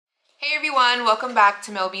Hey everyone, welcome back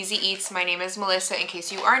to MelBeezee Eats. My name is Melissa, in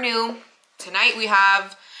case you are new. Tonight we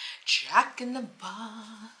have Jack in the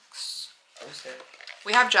Box.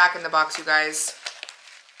 We have Jack in the Box, you guys.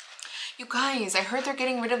 You guys, I heard they're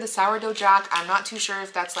getting rid of the sourdough Jack. I'm not too sure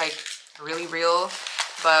if that's like really real,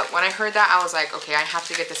 but when I heard that, I was like, okay, I have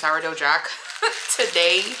to get the sourdough Jack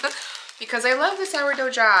today because I love the sourdough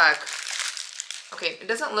Jack. Okay, it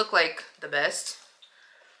doesn't look like the best.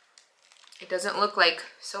 It doesn't look like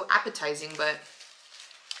so appetizing, but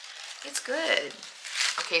it's good.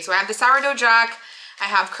 Okay, so I have the sourdough Jack. I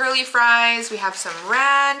have curly fries. We have some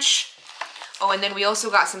ranch. Oh, and then we also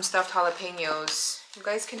got some stuffed jalapenos. You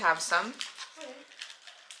guys can have some. Got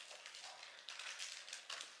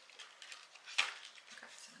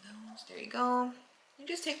some of those. There you go. You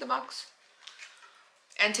just take the box.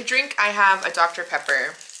 And to drink, I have a Dr.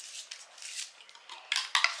 Pepper.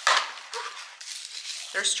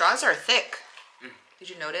 Their straws are thick. Did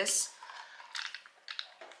you notice?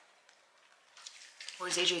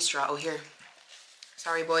 Where's AJ's straw? Oh, here.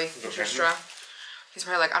 Sorry, boy. Here's your straw. He's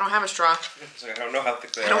probably like, I don't have a straw. I don't know how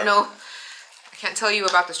thick they are. I don't know. I can't tell you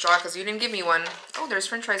about the straw because you didn't give me one. Oh, there's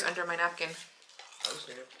french fries under my napkin.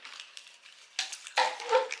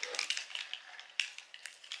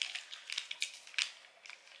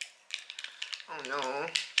 Oh, no. I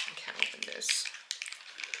can't open this.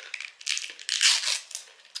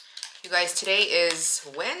 You guys, today is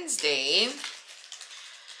Wednesday.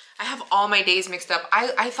 I have all my days mixed up.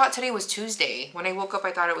 I thought today was Tuesday. When I woke up,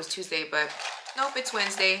 I thought it was Tuesday, but nope, it's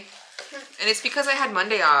Wednesday. And it's because I had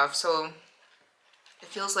Monday off, so it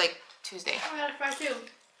feels like Tuesday. I had a fry too.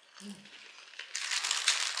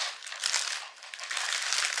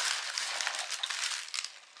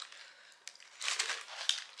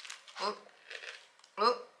 Oh,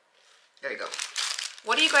 oh, there you go.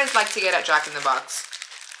 What do you guys like to get at Jack in the Box?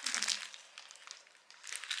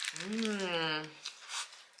 Mmm.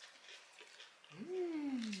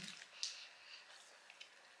 Mmm.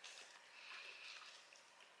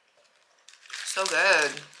 So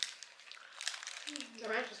good. The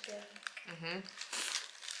ranch is good. Mm-hmm.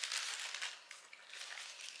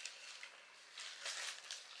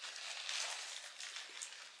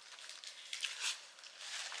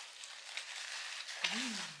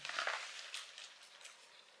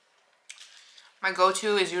 My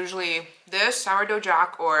go-to is usually this, sourdough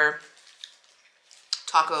Jack, or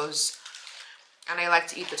tacos. And I like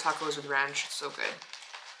to eat the tacos with ranch. It's so good.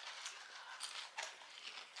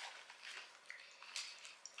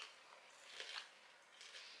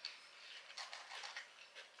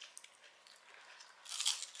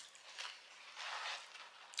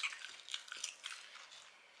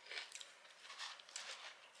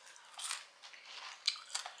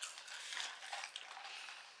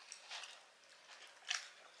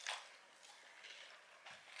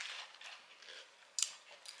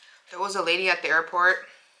 There was a lady at the airport.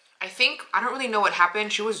 I don't really know what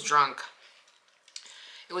happened. She was drunk.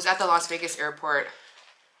 It was at the Las Vegas airport.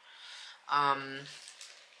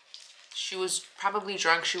 She was probably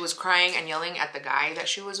drunk. She was crying and yelling at the guy that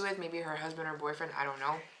she was with. Maybe her husband or boyfriend. I don't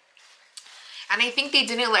know. And I think they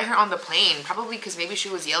didn't let her on the plane. Probably because maybe she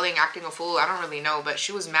was yelling, acting a fool. I don't really know. But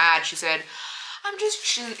she was mad. She said,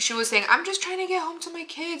 she was saying, I'm just trying to get home to my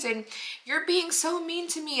kids and you're being so mean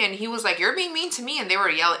to me. And he was like, you're being mean to me. And they were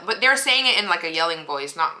yelling, but they're saying it in like a yelling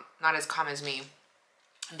voice, not as calm as me.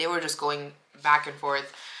 They were just going back and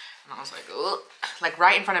forth. And I was like, ugh. Like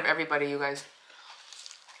right in front of everybody, you guys.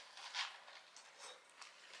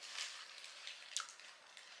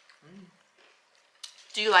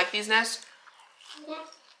 Do you like these, Ness?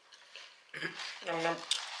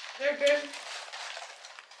 They're good.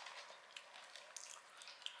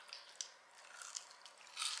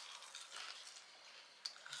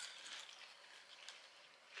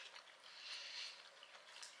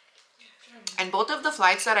 And both of the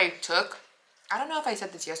flights that I took, I don't know if I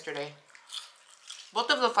said this yesterday.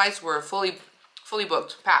 Both of the flights were fully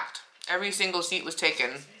booked, packed. Every single seat was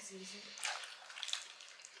taken.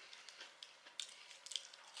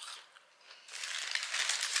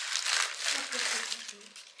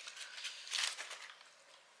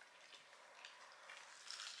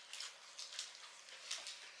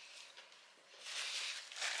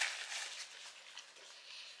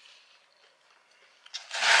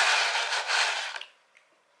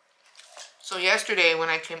 So yesterday when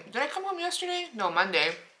I came, did I come home yesterday? No, Monday.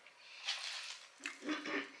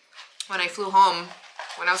 When I flew home,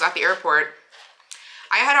 when I was at the airport,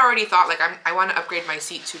 I had already thought like I want to upgrade my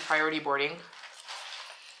seat to priority boarding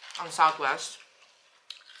on Southwest.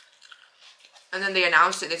 And then they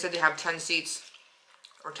announced it. They said they have 10 seats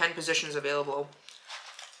or 10 positions available.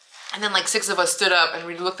 And then like 6 of us stood up and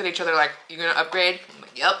we looked at each other like, "You gonna upgrade?" I'm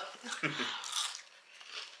like, "Yep."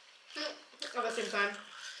 At the same time.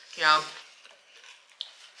 Yeah.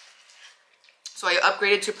 So I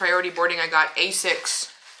upgraded to priority boarding. I got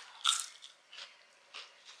A6.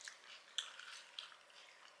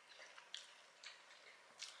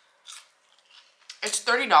 It's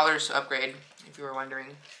 $30 to upgrade, if you were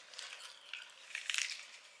wondering.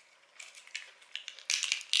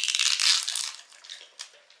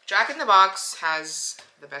 Jack in the Box has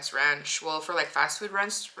the best ranch. Well, for like fast food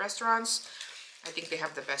restaurants, I think they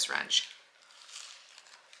have the best ranch.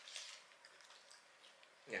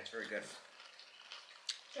 Yeah, it's very good.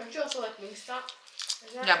 Don't you also like Wingstop?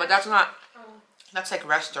 Yeah, but that's not, Oh. that's like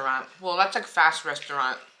restaurant. Well, that's like fast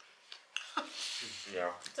restaurant.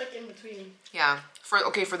 Yeah. It's like in between. Yeah. For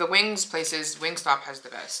the wings places, Wingstop has the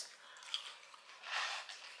best.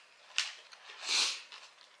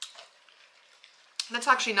 That's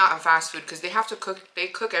actually not a fast food because they have to cook. They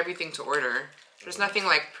cook everything to order. There's nothing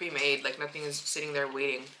like pre-made. Like nothing is sitting there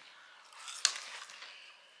waiting.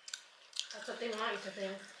 That's what they want you to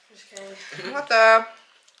think. Just kidding. What the?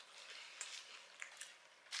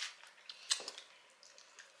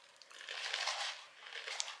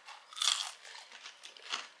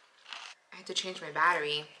 I had to change my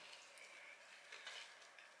battery.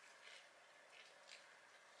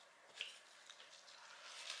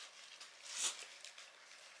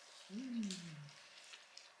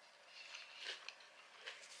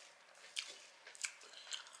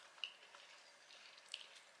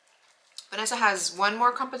 Vanessa has one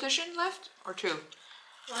more competition left or 2?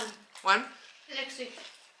 One. One? Next week.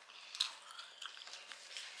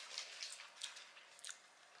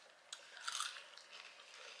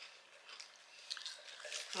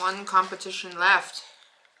 One competition left.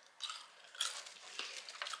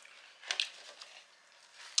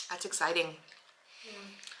 That's exciting. Yeah.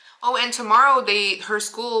 Oh, and tomorrow her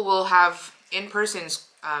school will have in-person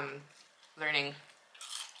learning.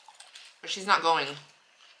 But she's not going.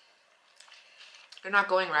 They're not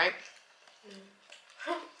going, right?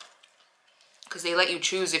 Because they let you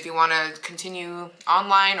choose if you want to continue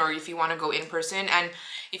online or if you want to go in person. And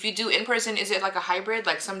if you do in person, is it like a hybrid?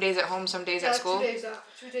 Like some days at home, some days at school? 2 days out.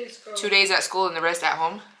 2 days go. 2 days at school and the rest at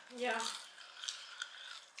home? Yeah.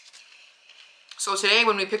 So today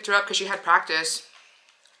when we picked her up because she had practice,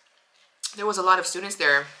 there was a lot of students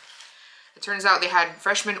there. It turns out they had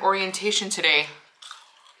freshman orientation today.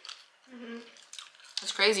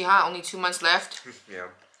 That's crazy, huh? Only 2 months left. Yeah.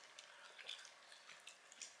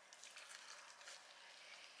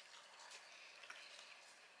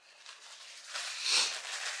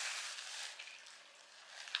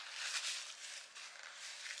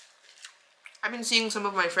 I've been seeing some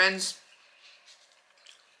of my friends,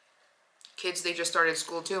 kids, they just started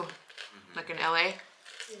school too. Like in LA.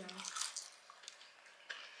 Yeah.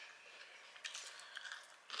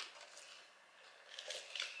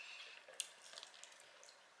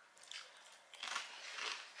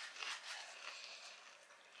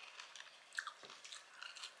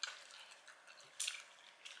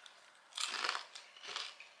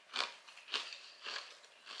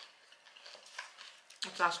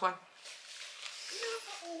 What's the last one?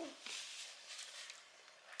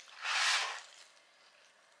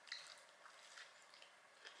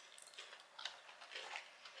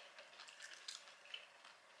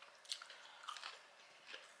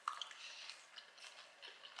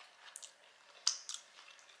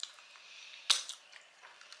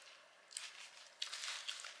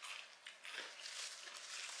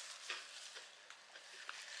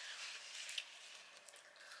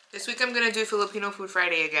 This week I'm gonna do Filipino Food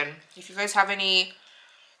Friday again. If you guys have any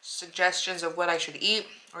suggestions of what I should eat,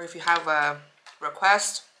 or if you have a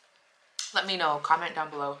request, let me know. Comment down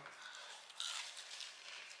below.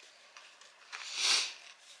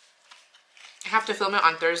 I have to film it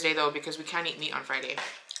on Thursday though because we can't eat meat on Friday.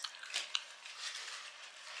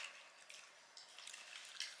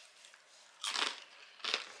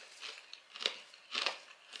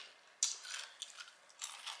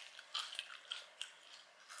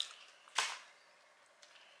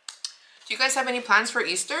 Do you guys have any plans for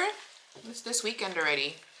Easter? It's this weekend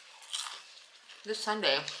already. This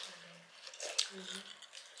Sunday.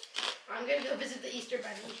 I'm gonna go visit the Easter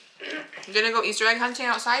Bunny. You're gonna go Easter egg hunting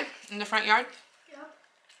outside in the front yard? Yeah.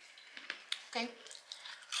 Okay.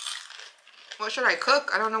 What should I cook?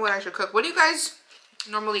 I don't know what I should cook. What do you guys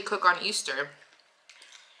normally cook on Easter?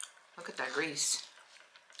 Look at that grease.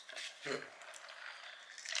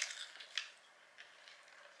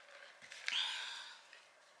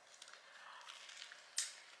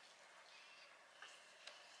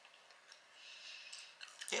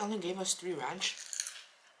 They only gave us 3 ranch.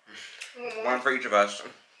 One for each of us.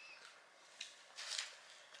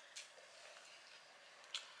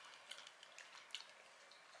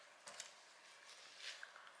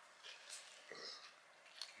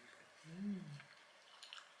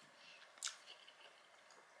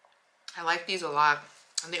 I like these a lot.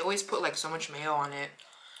 And they always put like so much mayo on it.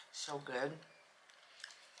 So good.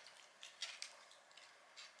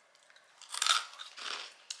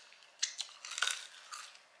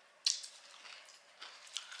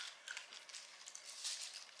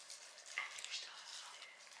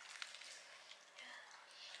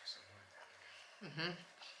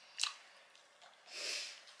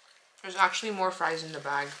 There's actually more fries in the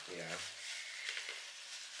bag. Yeah.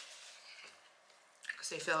 Because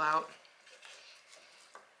they fill out.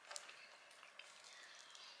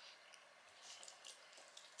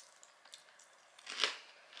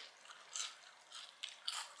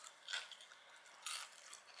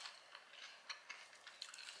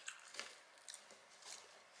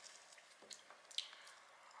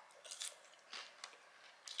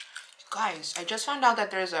 Guys, I just found out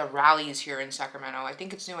that there's a Rally's here in Sacramento. I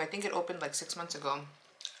think it's new. I think it opened like 6 months ago.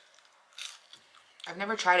 I've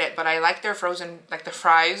never tried it, but I like their frozen, like the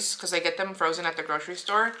fries, because I get them frozen at the grocery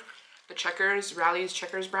store. The Checkers, Rally's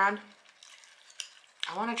Checkers brand.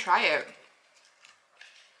 I want to try it.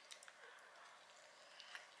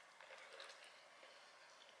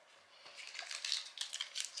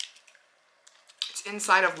 It's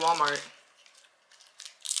inside of Walmart.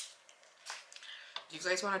 Do you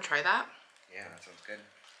guys want to try that? Yeah, that sounds good.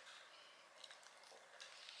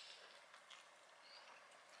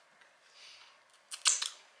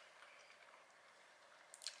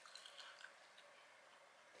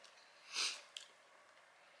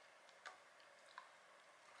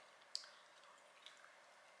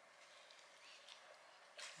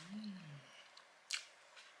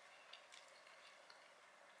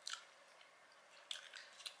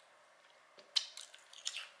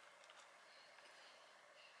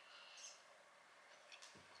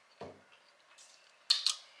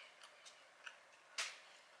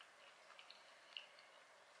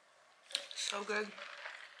 So good.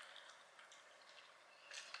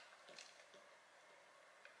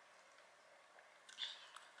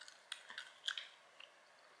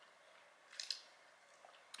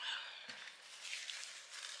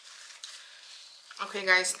 Okay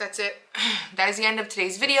guys, that's it. That is the end of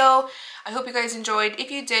today's video. I hope you guys enjoyed.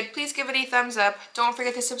 If you did, please give it a thumbs up. Don't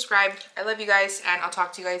forget to subscribe. I love you guys, and I'll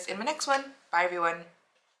talk to you guys in my next one. Bye everyone.